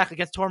frontal attack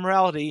against Torah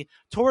morality,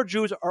 Torah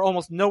Jews are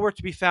almost nowhere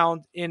to be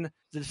found in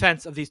the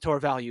defense of these Torah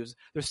values.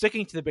 They're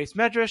sticking to the base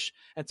medrash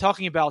and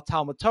talking about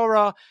Talmud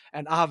Torah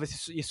and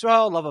Ahavas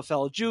Yisrael, love of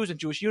fellow Jews, and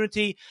Jewish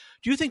unity.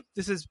 Do you think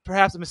this is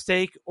perhaps a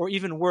mistake, or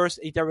even worse,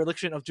 a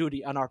dereliction of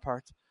duty on our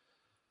part?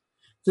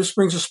 This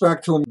brings us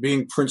back to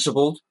being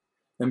principled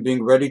and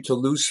being ready to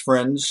lose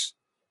friends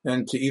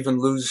and to even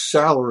lose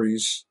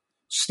salaries,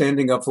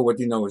 standing up for what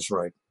you know is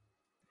right.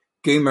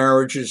 Gay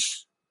marriage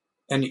is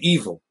an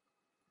evil.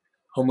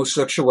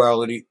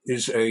 Homosexuality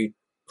is a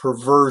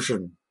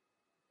perversion.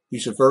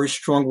 These are very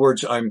strong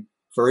words. I'm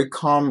very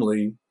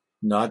calmly,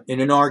 not in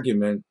an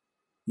argument,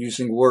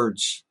 using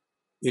words.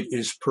 It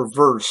is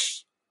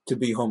perverse to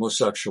be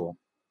homosexual.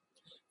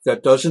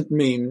 That doesn't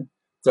mean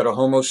that a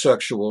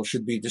homosexual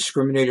should be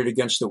discriminated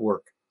against at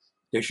work.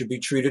 They should be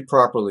treated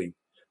properly.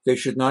 They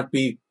should not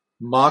be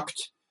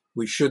mocked.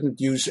 We shouldn't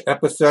use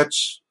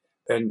epithets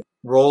and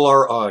roll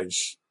our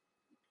eyes.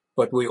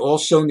 But we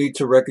also need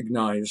to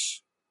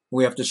recognize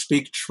we have to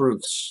speak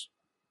truths.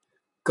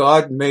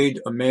 God made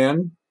a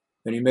man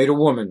and he made a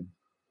woman,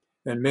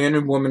 and man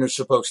and woman are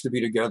supposed to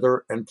be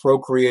together and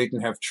procreate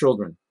and have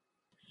children.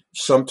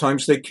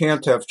 Sometimes they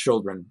can't have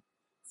children.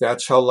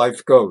 That's how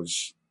life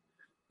goes.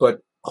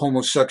 But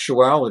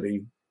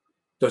homosexuality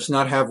does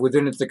not have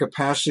within it the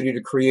capacity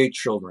to create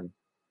children.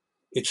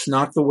 It's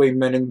not the way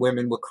men and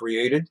women were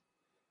created.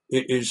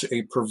 It is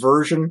a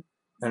perversion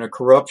and a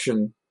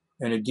corruption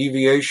and a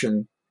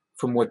deviation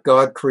from what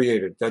God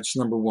created. That's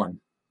number one.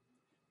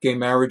 Gay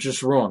marriage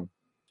is wrong.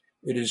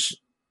 It is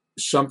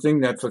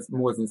something that for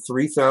more than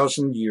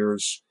 3,000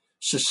 years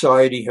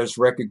society has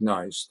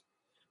recognized.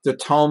 The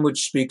Talmud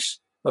speaks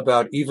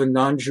about even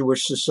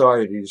non-Jewish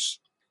societies,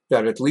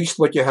 that at least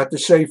what you had to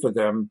say for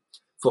them,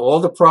 for all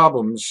the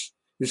problems,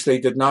 is they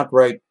did not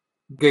write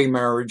gay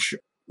marriage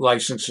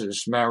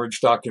licenses, marriage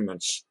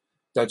documents.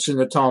 That's in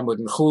the Talmud.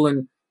 In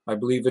Chulin, I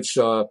believe it's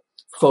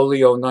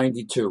folio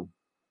 92.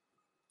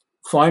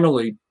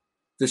 Finally,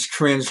 this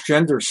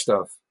transgender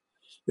stuff.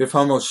 If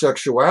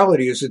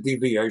homosexuality is a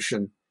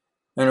deviation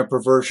and a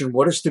perversion,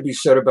 what is to be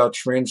said about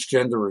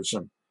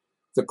transgenderism?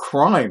 The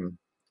crime,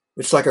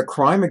 it's like a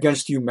crime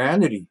against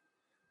humanity.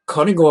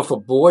 Cutting off a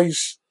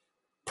boy's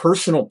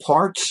personal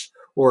parts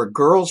or a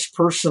girl's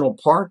personal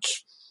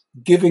parts,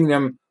 giving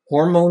them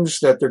hormones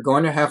that they're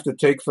going to have to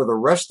take for the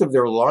rest of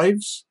their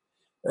lives,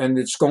 and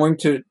it's going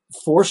to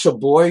force a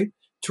boy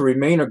to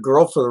remain a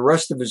girl for the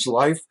rest of his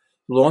life,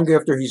 long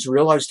after he's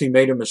realized he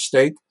made a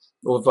mistake,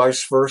 or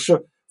vice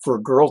versa, for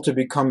a girl to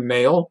become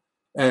male.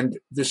 And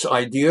this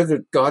idea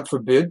that, God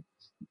forbid,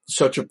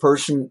 such a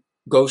person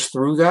goes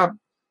through that,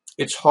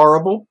 it's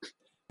horrible.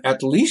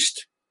 At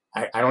least,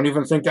 I don't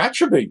even think that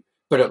should be,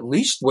 but at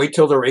least wait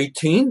till they're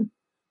 18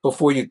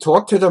 before you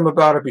talk to them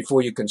about it,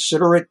 before you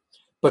consider it.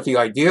 But the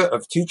idea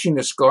of teaching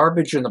this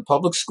garbage in the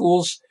public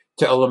schools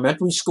to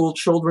elementary school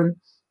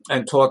children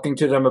and talking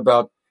to them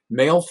about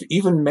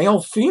even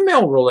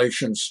male-female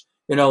relations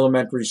in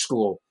elementary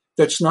school,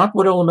 that's not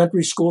what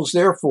elementary school is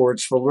there for.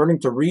 It's for learning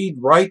to read,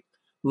 write,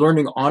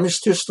 learning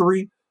honest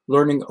history,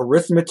 learning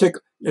arithmetic.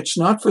 It's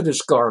not for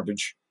this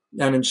garbage.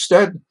 And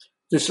instead,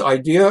 this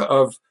idea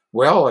of,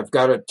 well, I've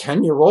got a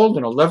 10-year-old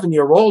and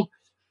 11-year-old.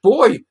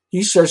 Boy,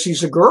 he says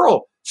he's a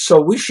girl,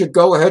 so we should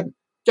go ahead.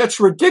 That's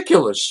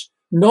ridiculous.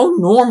 No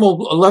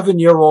normal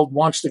 11-year-old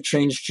wants to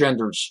change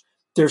genders.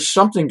 There's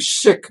something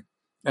sick,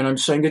 and I'm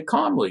saying it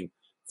calmly.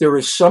 There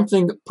is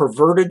something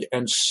perverted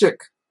and sick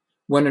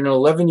when an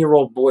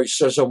 11-year-old boy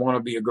says, I want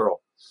to be a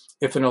girl.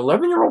 If an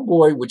 11-year-old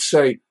boy would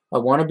say, I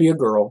want to be a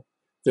girl,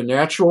 the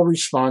natural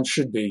response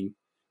should be,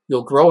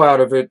 you'll grow out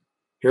of it.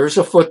 Here's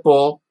a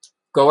football.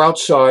 Go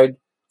outside.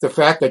 The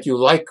fact that you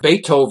like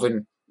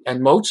Beethoven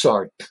and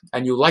Mozart,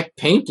 and you like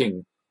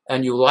painting,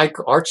 and you like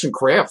arts and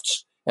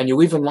crafts, and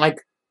you even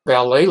like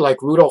ballet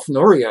like Rudolf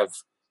Nureyev,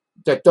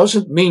 that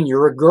doesn't mean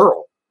you're a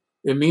girl.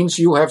 It means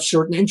you have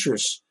certain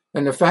interests.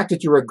 And the fact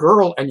that you're a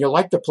girl and you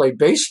like to play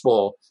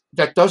baseball,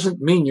 that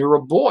doesn't mean you're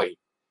a boy.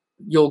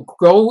 You'll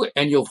go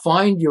and you'll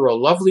find you're a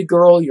lovely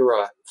girl, you're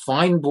a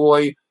fine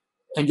boy,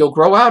 and you'll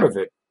grow out of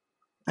it.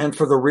 And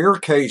for the rare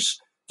case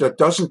that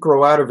doesn't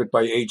grow out of it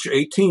by age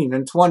 18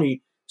 and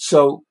 20,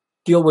 so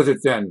deal with it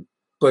then.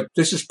 But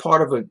this is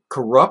part of a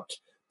corrupt,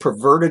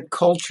 perverted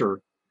culture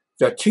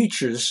that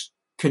teaches,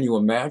 can you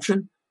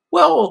imagine?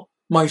 Well,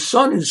 my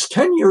son is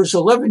 10 years,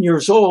 11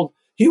 years old.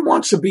 He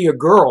wants to be a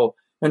girl.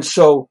 And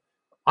so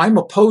I'm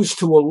opposed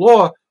to a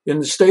law in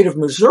the state of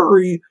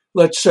Missouri,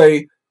 let's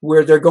say,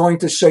 where they're going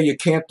to say you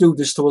can't do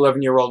this to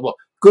 11-year-old. Well,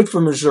 good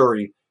for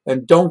Missouri.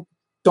 And don't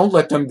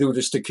let them do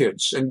this to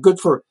kids. And good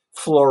for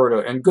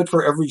Florida and good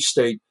for every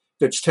state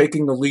that's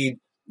taking the lead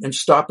in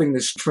stopping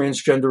this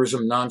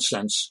transgenderism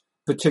nonsense,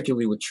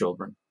 particularly with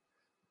children.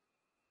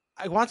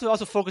 I want to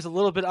also focus a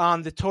little bit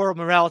on the Torah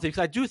morality,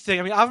 because I do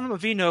think, Avram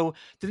Avinu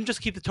didn't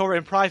just keep the Torah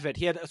in private.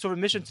 He had a sort of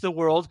mission to the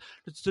world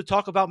to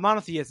talk about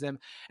monotheism.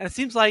 And it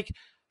seems like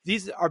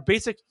these are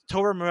basic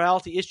Torah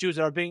morality issues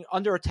that are being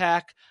under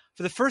attack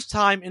for the first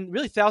time in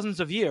really thousands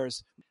of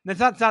years. And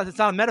it's not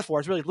a metaphor,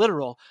 it's really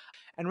literal.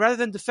 And rather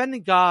than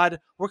defending God,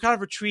 we're kind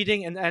of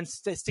retreating and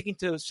sticking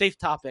to safe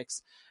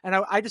topics. And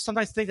I just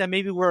sometimes think that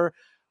maybe we're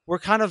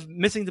kind of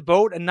missing the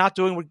boat and not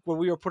doing what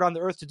we were put on the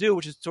earth to do,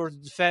 which is sort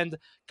of defend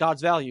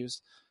God's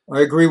values.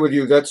 I agree with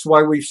you. That's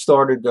why we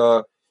started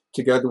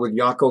together with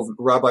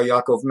Rabbi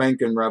Yaakov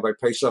Menken, Rabbi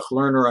Pesach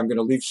Lerner. I'm going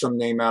to leave some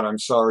name out. I'm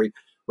sorry.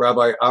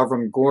 Rabbi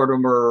Avram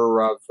Gordimer,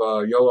 Rav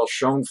Yoel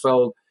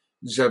Schoenfeld,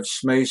 Zev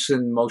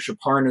Smason, Moshe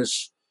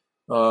Parnas,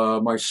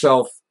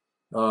 myself,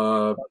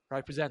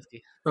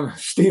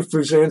 Steve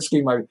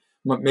Pruzansky,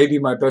 maybe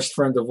my best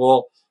friend of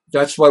all.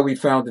 That's why we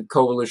founded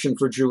Coalition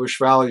for Jewish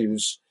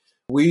Values.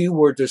 We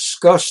were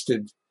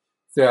disgusted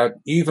that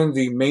even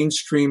the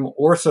mainstream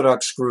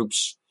Orthodox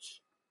groups,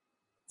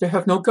 they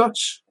have no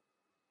guts.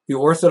 The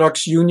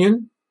Orthodox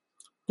Union,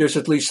 there's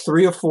at least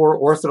 3 or 4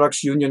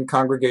 Orthodox Union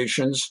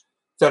congregations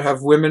that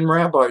have women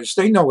rabbis.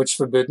 They know it's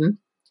forbidden.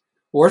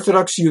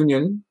 Orthodox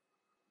Union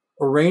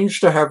arranged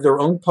to have their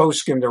own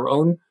poskim, their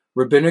own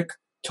rabbinic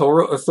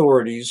Torah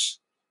authorities,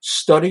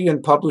 study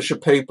and publish a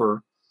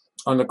paper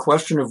on the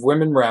question of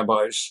women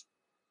rabbis.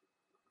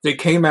 They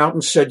came out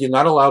and said, you're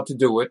not allowed to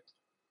do it.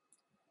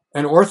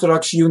 And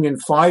Orthodox Union,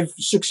 5-6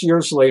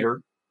 years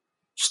later,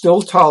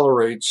 still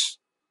tolerates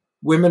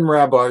women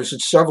rabbis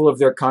at several of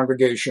their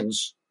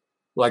congregations.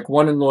 like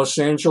one in Los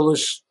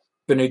Angeles,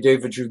 B'nai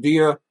David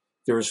Judea.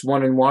 There's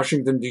one in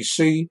Washington,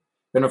 D.C.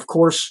 And of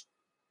course,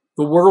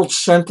 the world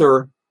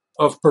center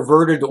of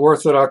perverted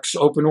Orthodox,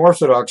 open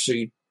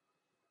Orthodoxy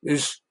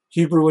is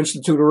Hebrew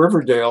Institute of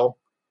Riverdale,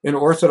 an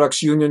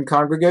Orthodox Union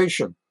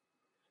congregation.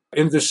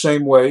 In the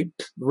same way,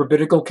 the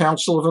Rabbinical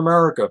Council of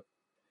America,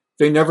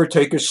 they never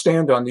take a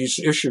stand on these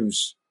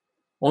issues.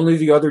 Only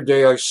the other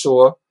day I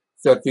saw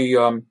that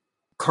the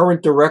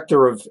current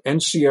director of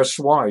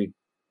NCSY,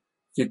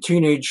 the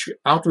Teenage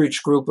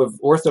Outreach Group of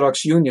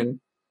Orthodox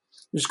Union,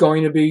 is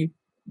going to be,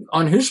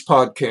 on his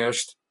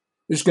podcast,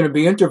 is going to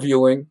be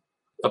interviewing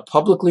a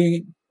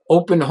publicly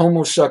open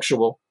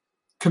homosexual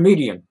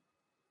comedian.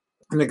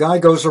 And the guy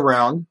goes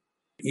around,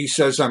 he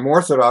says, I'm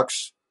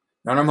Orthodox,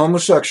 and I'm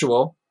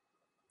homosexual,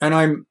 and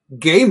I'm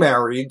gay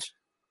married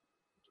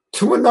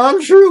to a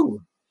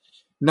non-Jew.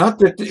 Not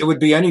that it would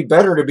be any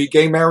better to be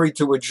gay married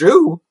to a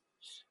Jew.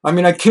 I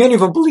mean, I can't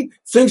even believe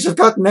things have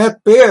gotten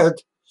that bad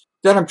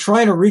that I'm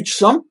trying to reach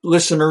some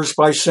listeners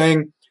by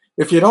saying,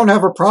 if you don't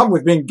have a problem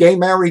with being gay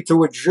married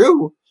to a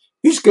Jew,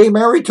 he's gay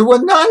married to a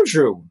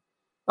non-Jew.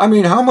 I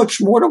mean, how much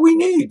more do we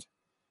need?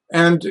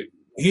 And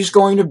he's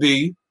going to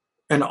be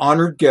an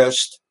honored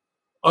guest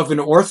of an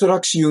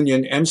Orthodox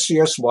Union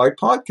NCSY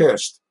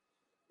podcast.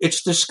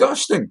 It's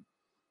disgusting.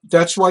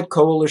 That's why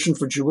Coalition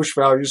for Jewish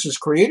Values is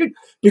created,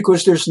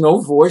 because there's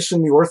no voice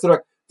in the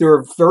Orthodox. There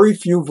are very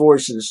few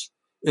voices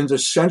in the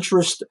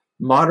centrist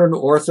modern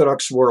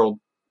Orthodox world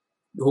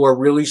who are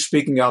really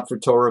speaking out for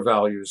Torah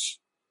values.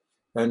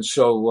 And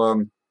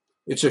so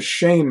it's a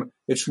shame.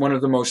 It's one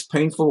of the most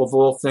painful of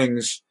all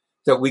things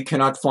that we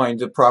cannot find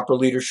the proper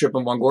leadership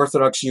among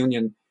Orthodox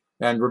Union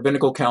and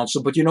Rabbinical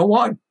Council. But you know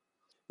why?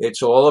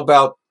 It's all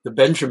about the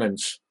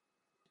Benjamins.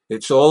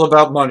 It's all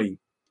about money.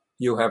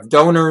 You have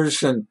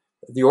donors, and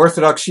the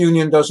Orthodox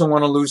Union doesn't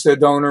want to lose their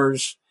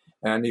donors,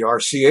 and the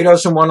RCA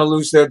doesn't want to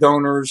lose their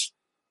donors,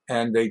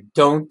 and they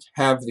don't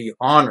have the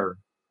honor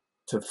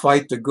to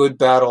fight the good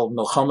battle,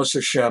 Milchamas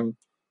Hashem,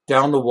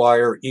 down the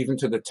wire, even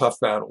to the tough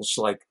battles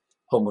like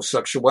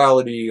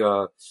homosexuality,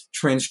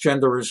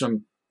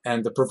 transgenderism,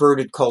 and the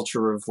perverted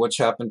culture of what's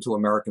happened to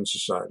American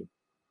society.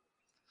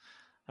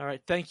 All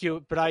right, thank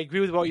you. But I agree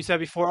with what you said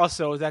before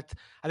also, that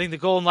I think the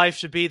goal in life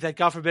should be that,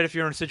 God forbid, if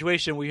you're in a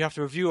situation where you have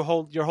to review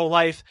your whole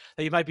life,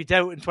 that you might be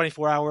dead in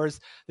 24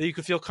 hours, that you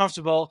could feel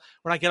comfortable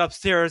when I get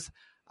upstairs,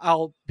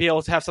 I'll be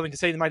able to have something to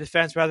say to my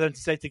defense rather than to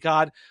say to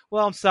God,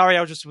 well, I'm sorry,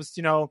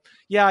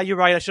 yeah, you're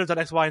right, I should have done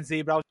X, Y, and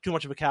Z, but I was too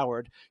much of a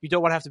coward. You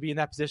don't want to have to be in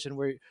that position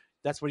where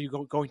that's what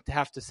you're going to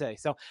have to say.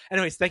 So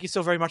anyways, thank you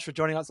so very much for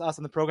joining us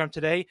on the program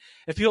today.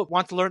 If people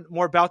want to learn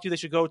more about you, they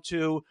should go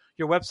to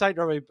your website,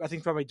 or I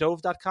think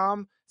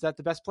rabbidove.com. Is that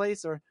the best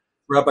place? Or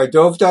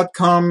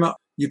rabbidove.com.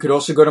 You could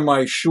also go to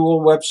my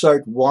shul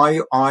website,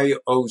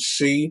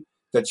 YIOC.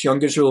 That's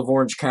Young Israel of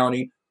Orange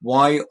County,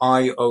 YIOC.org.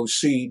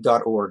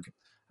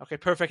 Okay,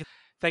 perfect.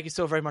 Thank you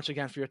so very much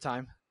again for your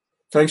time.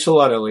 Thanks a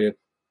lot, Elliot.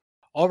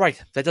 All right,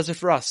 that does it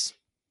for us.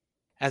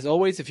 As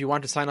always, if you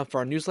want to sign up for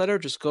our newsletter,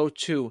 just go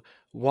to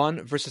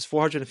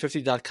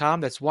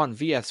 1versus450.com. That's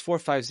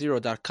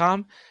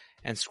 1vs450.com,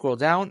 and scroll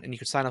down, and you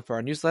can sign up for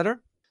our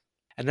newsletter.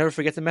 And never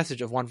forget the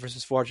message of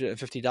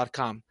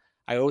 1versus450.com.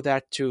 I owe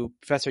that to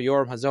Professor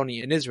Yoram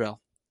Hazony in Israel.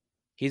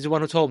 He's the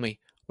one who told me,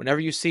 whenever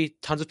you see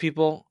tons of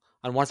people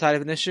on one side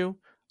of an issue,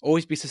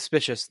 always be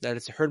suspicious that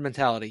it's a herd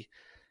mentality.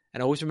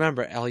 And always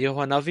remember, Eliyahu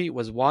Hanavi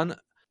was one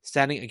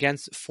standing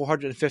against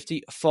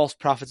 450 false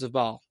prophets of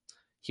Baal.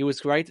 He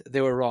was right, they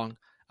were wrong.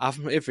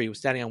 Avram Ivri was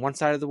standing on one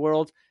side of the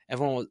world,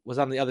 everyone was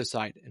on the other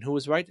side. And who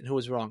was right and who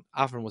was wrong?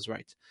 Avram was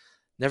right.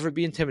 Never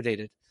be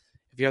intimidated.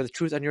 If you have the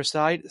truth on your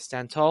side,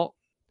 stand tall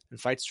and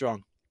fight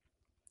strong.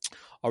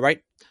 All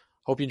right.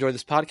 Hope you enjoyed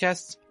this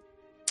podcast.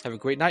 Have a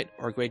great night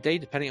or a great day,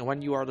 depending on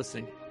when you are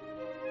listening.